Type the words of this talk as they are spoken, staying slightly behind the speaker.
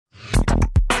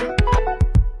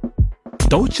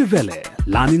Deutsche Welle,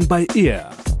 learning by ear.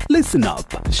 Listen up,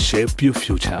 shape your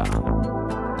future.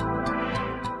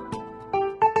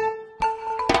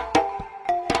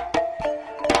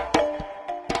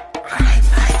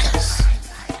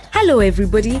 Hello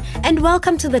everybody, and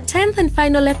welcome to the 10th and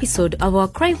final episode of our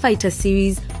Crime Fighter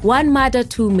series, One Murder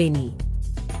Too Many.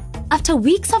 After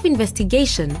weeks of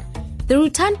investigation, the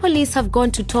Rutan police have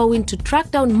gone to Towin to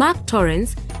track down Mark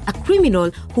Torrance, a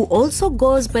criminal who also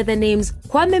goes by the names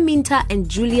Kwame Minta and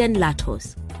Julian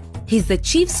Latos. He's the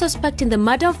chief suspect in the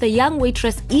murder of the young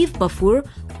waitress Eve Bafur,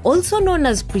 also known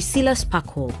as Priscilla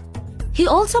Sparkle. He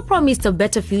also promised a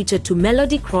better future to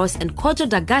Melody Cross and Kojo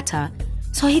Dagata,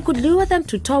 so he could lure them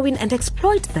to Towin and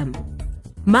exploit them.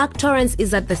 Mark Torrance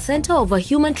is at the center of a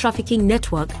human trafficking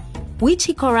network, which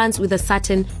he co-runs with a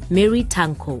certain Mary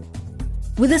Tanko.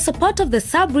 With the support of the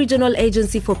Sub-Regional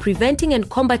Agency for Preventing and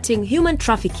Combating Human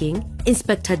Trafficking,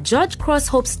 Inspector George Cross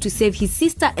hopes to save his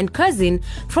sister and cousin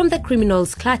from the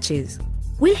criminals' clutches.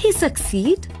 Will he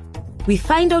succeed? We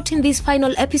find out in this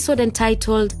final episode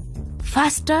entitled,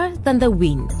 Faster Than the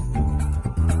Wind.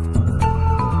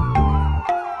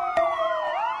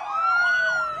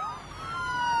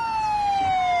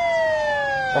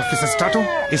 Officer Stato,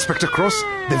 Inspector Cross,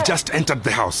 they've just entered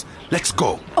the house. Let's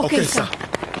go. Okay, sir.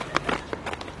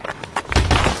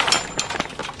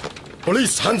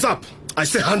 Police, hands up. I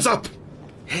say hands up.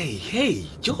 Hey,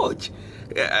 George.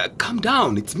 Calm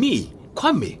down. It's me,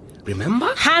 Kwame.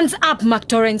 Remember? Hands up, Mark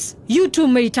Torrance. You too,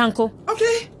 Mary Tanko.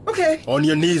 Okay. On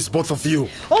your knees, both of you.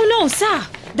 Oh no, sir.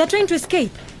 They're trying to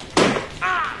escape.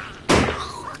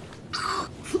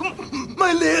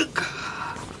 My leg.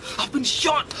 I've been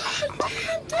shot.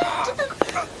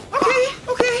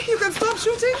 Okay, you can stop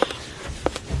shooting.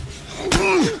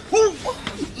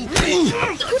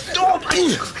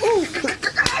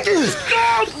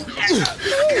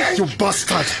 You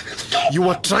bastard. You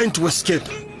were trying to escape.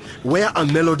 Where are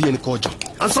Melody and Kojo?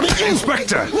 Answer me.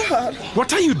 Inspector,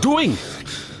 what are you doing?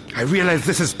 I realize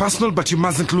this is personal, but you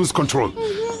mustn't lose control.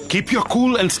 Keep your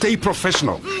cool and stay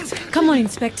professional. Come on,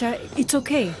 Inspector. It's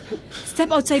okay.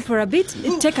 Step outside for a bit.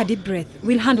 Take a deep breath.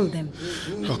 We'll handle them.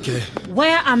 Okay.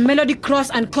 Where are Melody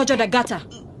Cross and Kojo Dagata?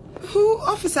 Who,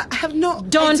 officer? I have no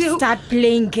Don't idea. start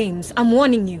playing games. I'm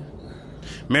warning you.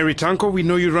 Mary Tanko, we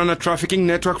know you run a trafficking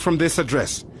network from this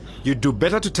address. You'd do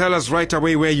better to tell us right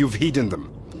away where you've hidden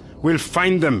them. We'll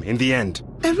find them in the end.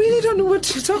 I really don't know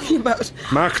what you're talking about.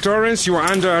 Mark Torrance, you are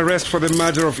under arrest for the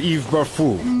murder of Eve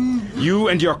Bafur. You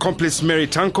and your accomplice Mary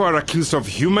Tanko are accused of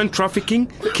human trafficking,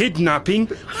 kidnapping,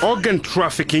 organ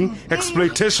trafficking,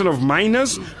 exploitation of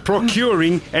minors,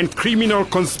 procuring, and criminal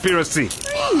conspiracy.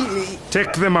 Really?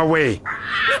 Take them away.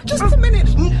 Just a minute.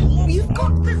 You've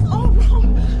got this all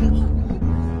wrong.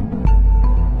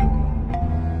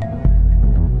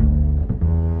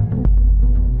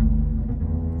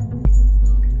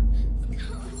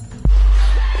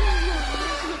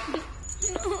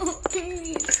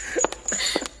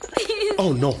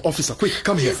 Oh no, officer, quick,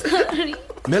 come here. Sorry.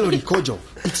 Melody, Kojo,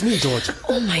 it's me, George.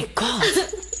 Oh my God.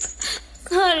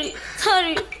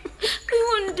 Sorry. We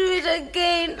won't do it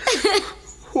again.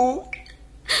 Who?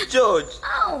 George.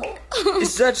 Ow.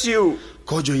 Is that you?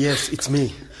 Kojo, yes, it's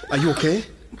me. Are you okay?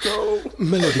 No.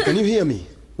 Melody, can you hear me?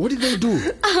 What did they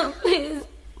do? Oh, please.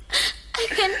 I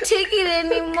can't take it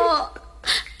anymore.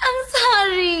 I'm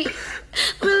sorry.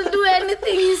 We'll do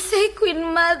anything you say,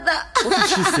 Queen Mother. What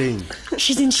is she saying?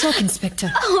 She's in shock,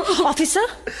 Inspector. Officer,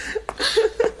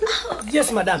 Yes,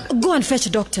 madam. go and fetch a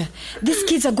doctor. These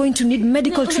kids are going to need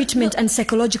medical treatment and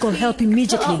psychological help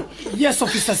immediately. Yes,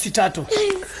 Officer Sitato.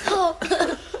 Please stop.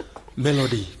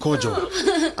 Melody,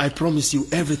 Kojo, I promise you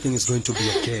everything is going to be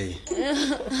okay.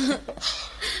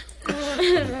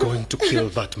 I'm going to kill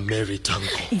that Mary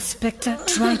Tanko. Inspector,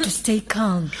 try to stay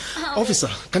calm. Officer,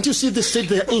 can't you see the state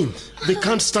they're in? They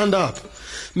can't stand up.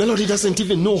 Melody doesn't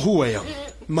even know who I am.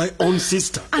 My own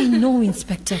sister. I know,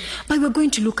 Inspector, but we're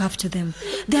going to look after them.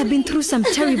 They have been through some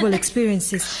terrible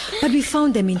experiences, but we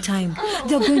found them in time.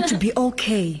 They're going to be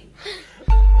okay.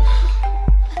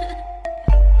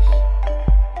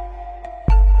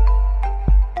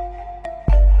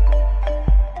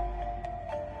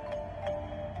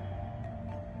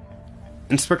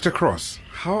 Inspector Cross,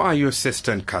 how are your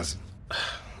sister and cousin?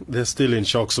 They're still in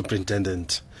shock,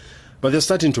 Superintendent. But they're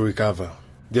starting to recover.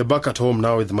 They're back at home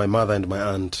now with my mother and my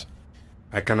aunt.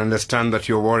 I can understand that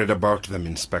you're worried about them,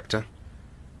 Inspector.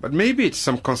 But maybe it's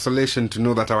some consolation to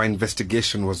know that our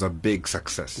investigation was a big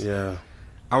success. Yeah.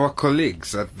 Our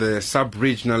colleagues at the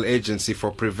Sub-Regional Agency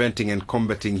for Preventing and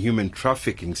Combating Human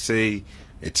Trafficking say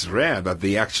it's rare that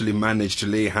they actually manage to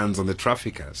lay hands on the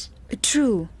traffickers.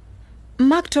 True.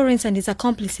 Mark Torrance and his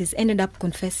accomplices ended up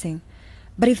confessing.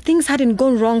 But if things hadn't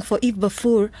gone wrong for Eve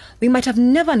Baffour, we might have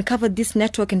never uncovered this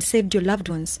network and saved your loved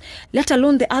ones, let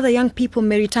alone the other young people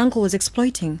Mary Tanko was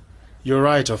exploiting. You're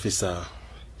right, officer.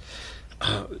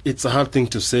 It's a hard thing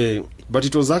to say, but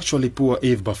it was actually poor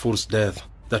Eve Baffour's death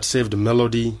that saved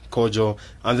Melody, Kojo,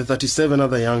 and the 37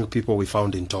 other young people we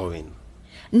found in Towin.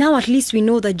 Now at least we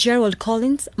know that Gerald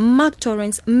Collins, Mark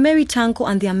Torrance, Mary Tanko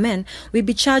and their men will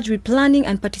be charged with planning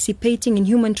and participating in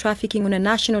human trafficking on a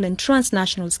national and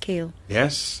transnational scale.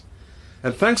 Yes.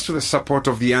 And thanks to the support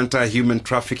of the Anti-Human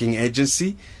Trafficking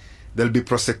Agency, they'll be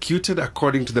prosecuted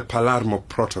according to the Palermo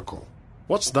Protocol.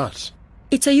 What's that?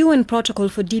 It's a UN protocol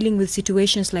for dealing with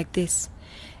situations like this.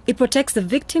 It protects the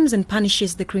victims and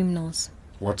punishes the criminals.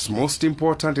 What's most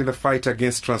important in the fight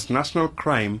against transnational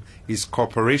crime is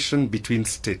cooperation between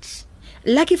states.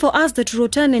 Lucky for us that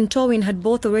Rotan and Towin had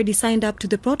both already signed up to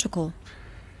the protocol.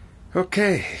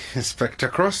 Okay, Inspector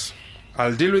Cross.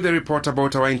 I'll deal with the report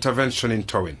about our intervention in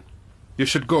Towin. You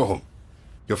should go home.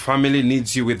 Your family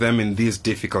needs you with them in these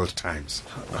difficult times.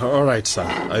 All right, sir.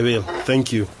 I will.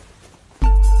 Thank you.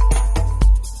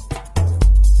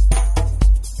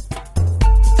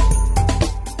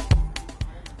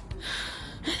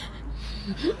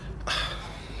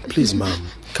 Please, ma'am,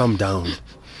 calm down.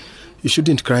 You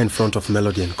shouldn't cry in front of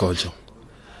Melody and Kojo.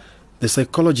 The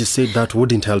psychologist said that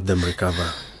wouldn't help them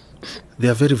recover. They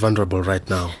are very vulnerable right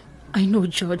now. I know,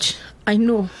 George. I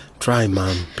know. Try,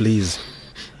 ma'am, please.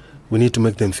 We need to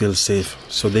make them feel safe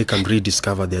so they can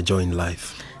rediscover their joy in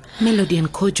life. Melody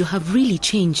and Kojo have really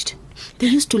changed. They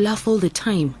used to laugh all the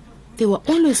time. They were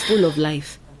always full of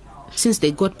life. Since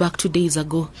they got back 2 days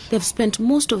ago, they've spent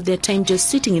most of their time just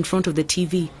sitting in front of the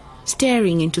TV,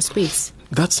 staring into space.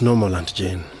 That's normal, Aunt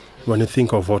Jane, when you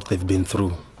think of what they've been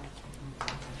through.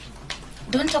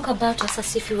 Don't talk about us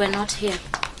as if we were not here.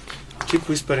 Keep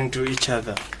whispering to each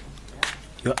other.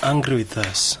 You're angry with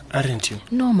us, aren't you?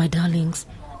 No, my darlings.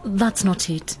 That's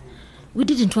not it. We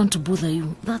didn't want to bother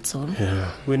you, that's all.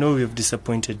 Yeah. We know we've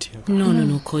disappointed you.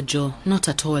 No, Kojo. Not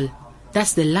at all.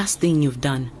 That's the last thing you've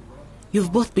done.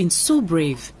 You've both been so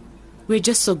brave. We're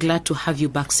just so glad to have you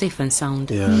back safe and sound.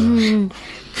 Yeah.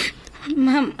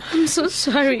 Mom, I'm so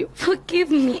sorry. Forgive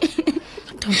me.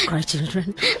 Don't cry,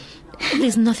 children.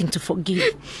 There's nothing to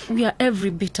forgive. We are every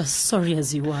bit as sorry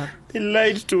as you are. They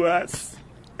lied to us.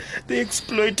 They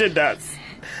exploited us.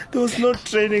 There was no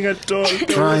training at all.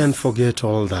 Try and forget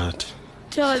all that.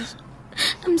 George,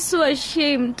 I'm so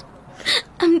ashamed.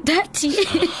 I'm dirty.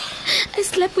 I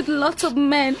slept with lots of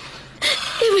men,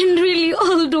 even really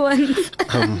old ones.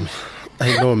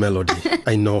 I know, Melody.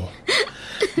 I know.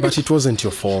 But it wasn't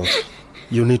your fault.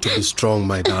 You need to be strong,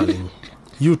 my darling.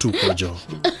 You too, Kojo.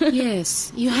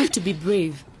 Yes, you have to be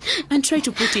brave and try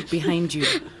to put it behind you.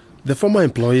 The former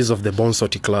employees of the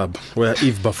Bonsoti Club, where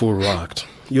Eve Baffour worked,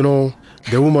 you know,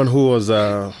 the woman who was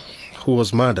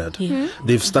murdered,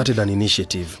 they've started an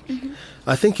initiative.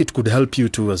 I think it could help you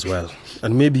too as well.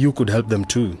 And maybe you could help them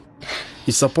too.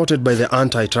 It's supported by the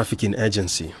Anti-Trafficking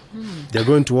Agency. They're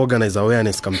going to organize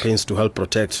awareness campaigns to help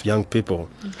protect young people,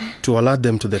 to alert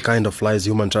them to the kind of lies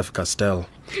human traffickers tell,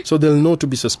 so they'll know to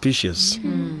be suspicious.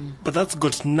 But that's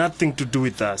got nothing to do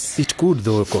with us. It could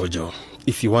though, Kojo,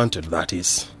 if you wanted, that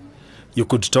is. You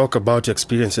could talk about your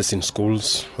experiences in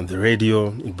schools, on the radio,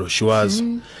 in brochures,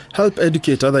 help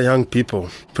educate other young people,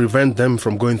 prevent them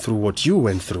from going through what you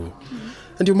went through.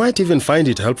 And you might even find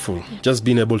it helpful, just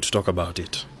being able to talk about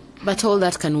it. But all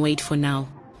that can wait for now.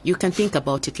 You can think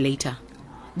about it later.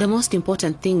 The most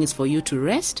important thing is for you to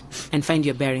rest and find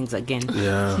your bearings again.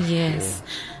 Yeah. Yes.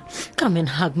 Come and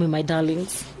hug me, my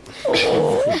darlings.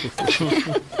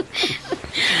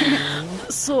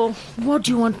 So, what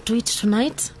do you want to eat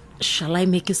tonight? Shall I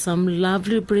make you some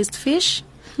lovely braised fish?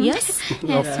 Yes?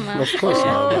 Yes, Mom. Of course,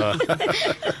 Mama.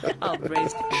 Oh,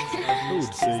 braised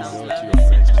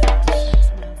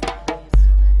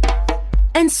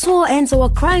And so ends our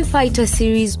Crime Fighter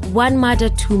series, One Murder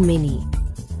Too Many.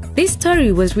 This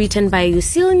story was written by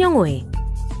Lucille Nyongwe.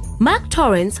 Mark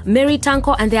Torrance, Mary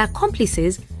Tanko and their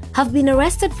accomplices have been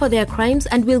arrested for their crimes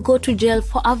and will go to jail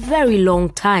for a very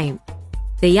long time.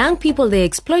 The young people they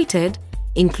exploited,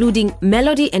 including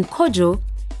Melody and Kojo,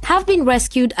 have been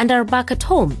rescued and are back at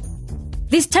home.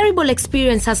 This terrible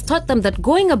experience has taught them that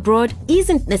going abroad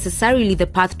isn't necessarily the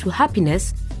path to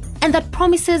happiness, and that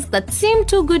promises that seem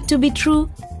too good to be true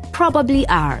probably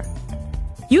are.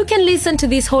 You can listen to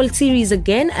this whole series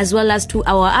again, as well as to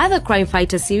our other Crime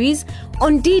Fighter series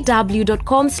on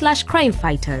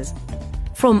dw.com/crimefighters.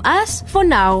 From us, for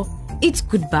now, it's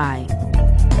goodbye.